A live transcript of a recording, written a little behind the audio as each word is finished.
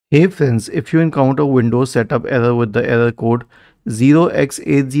Hey friends, if you encounter Windows setup error with the error code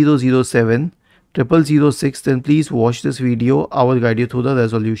 0x80070006, then please watch this video. I will guide you through the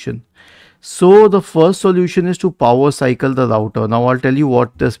resolution. So the first solution is to power cycle the router. Now I'll tell you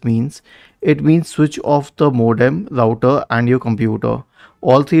what this means. It means switch off the modem, router and your computer,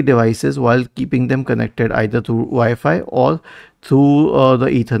 all three devices, while keeping them connected either through Wi-Fi or through the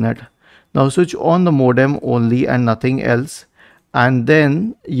Ethernet. Now switch on the modem only and nothing else, and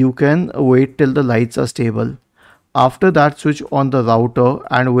then you can wait till the lights are stable. After that, switch on the router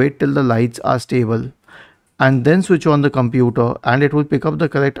and wait till the lights are stable, and then switch on the computer and it will pick up the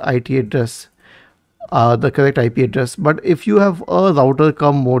correct IP address. But if you have a router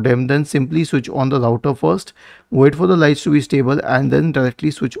come modem, then simply switch on the router first, wait for the lights to be stable, and then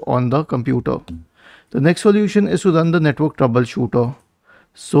directly switch on the computer. The next solution is to run the network troubleshooter.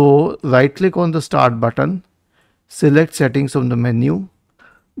 So right click on the start button, select settings from the menu,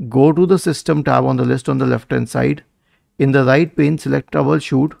 go to the system tab on the list on the left hand side. In the right pane, select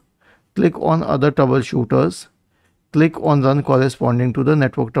troubleshoot, click on other troubleshooters, click on run corresponding to the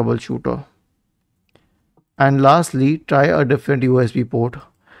network troubleshooter. And lastly, try a different USB port.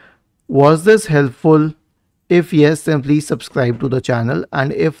 Was this helpful? If yes, then please subscribe to the channel,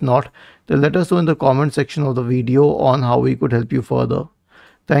 and if not, then let us know in the comment section of the video on how we could help you further.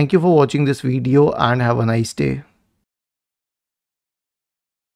 Thank you for watching this video and have a nice day.